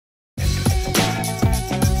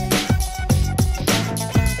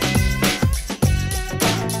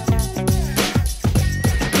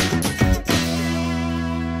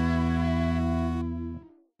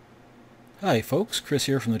Hi folks, Chris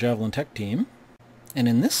here from the Javelin Tech team, and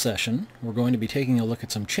in this session we're going to be taking a look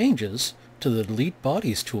at some changes to the Delete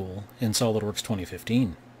Bodies tool in SolidWorks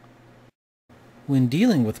 2015. When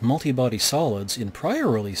dealing with multi-body solids in prior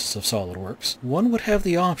releases of SolidWorks, one would have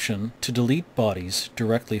the option to delete bodies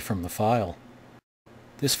directly from the file.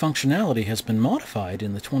 This functionality has been modified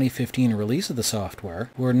in the 2015 release of the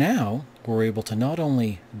software, where now we're able to not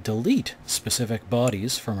only delete specific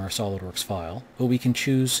bodies from our SolidWorks file, but we can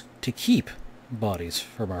choose to keep bodies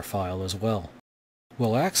from our file as well.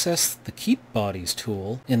 We'll access the Keep Bodies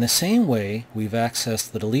tool in the same way we've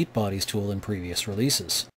accessed the Delete Bodies tool in previous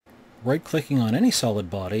releases. Right-clicking on any solid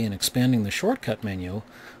body and expanding the shortcut menu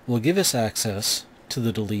will give us access to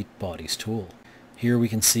the Delete Bodies tool. Here we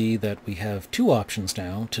can see that we have two options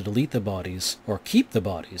now to delete the bodies or keep the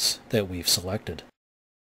bodies that we've selected.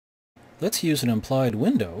 Let's use an implied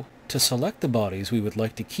window to select the bodies we would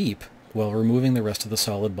like to keep while removing the rest of the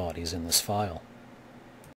solid bodies in this file.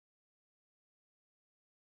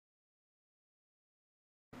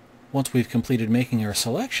 Once we've completed making our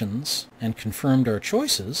selections and confirmed our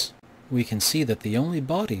choices, we can see that the only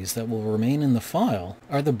bodies that will remain in the file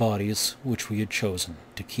are the bodies which we had chosen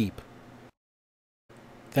to keep.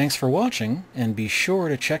 Thanks for watching, and be sure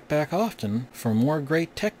to check back often for more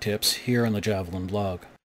great tech tips here on the Javelin blog.